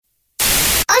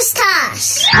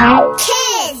Stars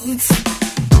Kids.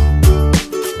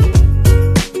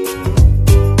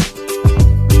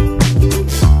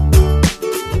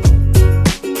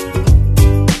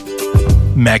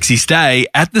 Maxy's day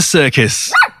at the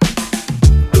circus.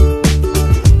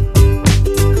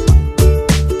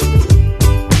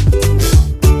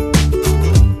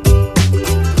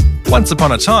 Once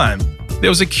upon a time, there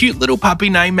was a cute little puppy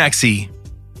named Maxy.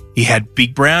 He had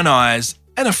big brown eyes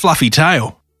and a fluffy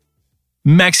tail.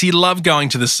 Maxy loved going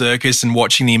to the circus and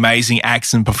watching the amazing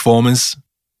acts and performers.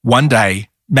 One day,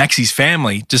 Maxy's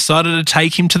family decided to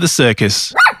take him to the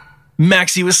circus.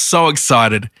 Maxy was so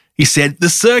excited. He said, "The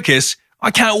circus? I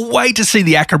can't wait to see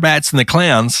the acrobats and the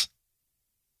clowns."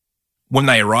 When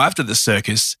they arrived at the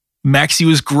circus, Maxy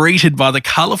was greeted by the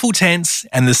colourful tents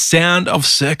and the sound of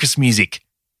circus music.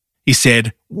 He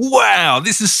said, "Wow,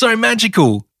 this is so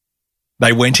magical."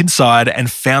 They went inside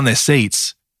and found their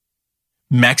seats.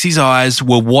 Maxy's eyes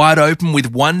were wide open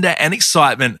with wonder and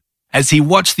excitement as he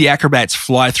watched the acrobats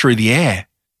fly through the air.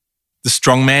 The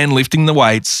strongman lifting the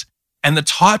weights and the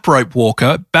tightrope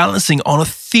walker balancing on a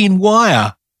thin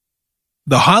wire.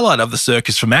 The highlight of the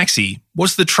circus for Maxy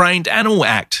was the trained animal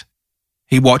act.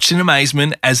 He watched in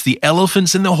amazement as the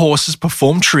elephants and the horses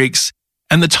performed tricks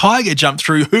and the tiger jumped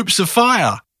through hoops of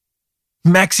fire.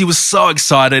 Maxy was so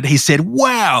excited, he said,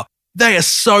 "Wow, they are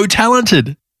so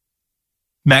talented."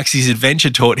 Maxy's adventure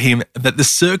taught him that the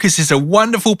circus is a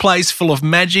wonderful place full of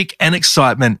magic and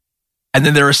excitement, and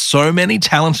that there are so many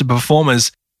talented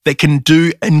performers that can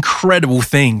do incredible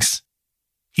things.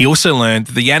 He also learned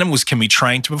that the animals can be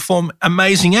trained to perform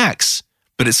amazing acts,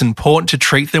 but it's important to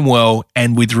treat them well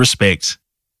and with respect.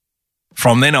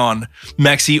 From then on,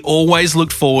 Maxy always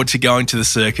looked forward to going to the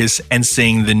circus and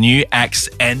seeing the new acts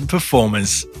and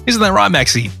performers. Isn't that right,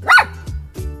 Maxy?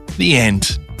 The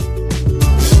end.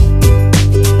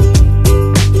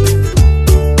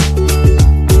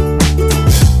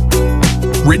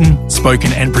 Written,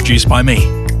 spoken and produced by me,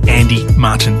 Andy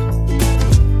Martin.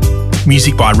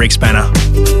 Music by Rex Banner.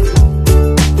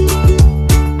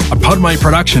 A Podmate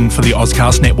production for the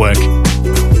Ozcast Network.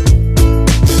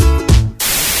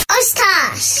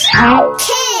 Stars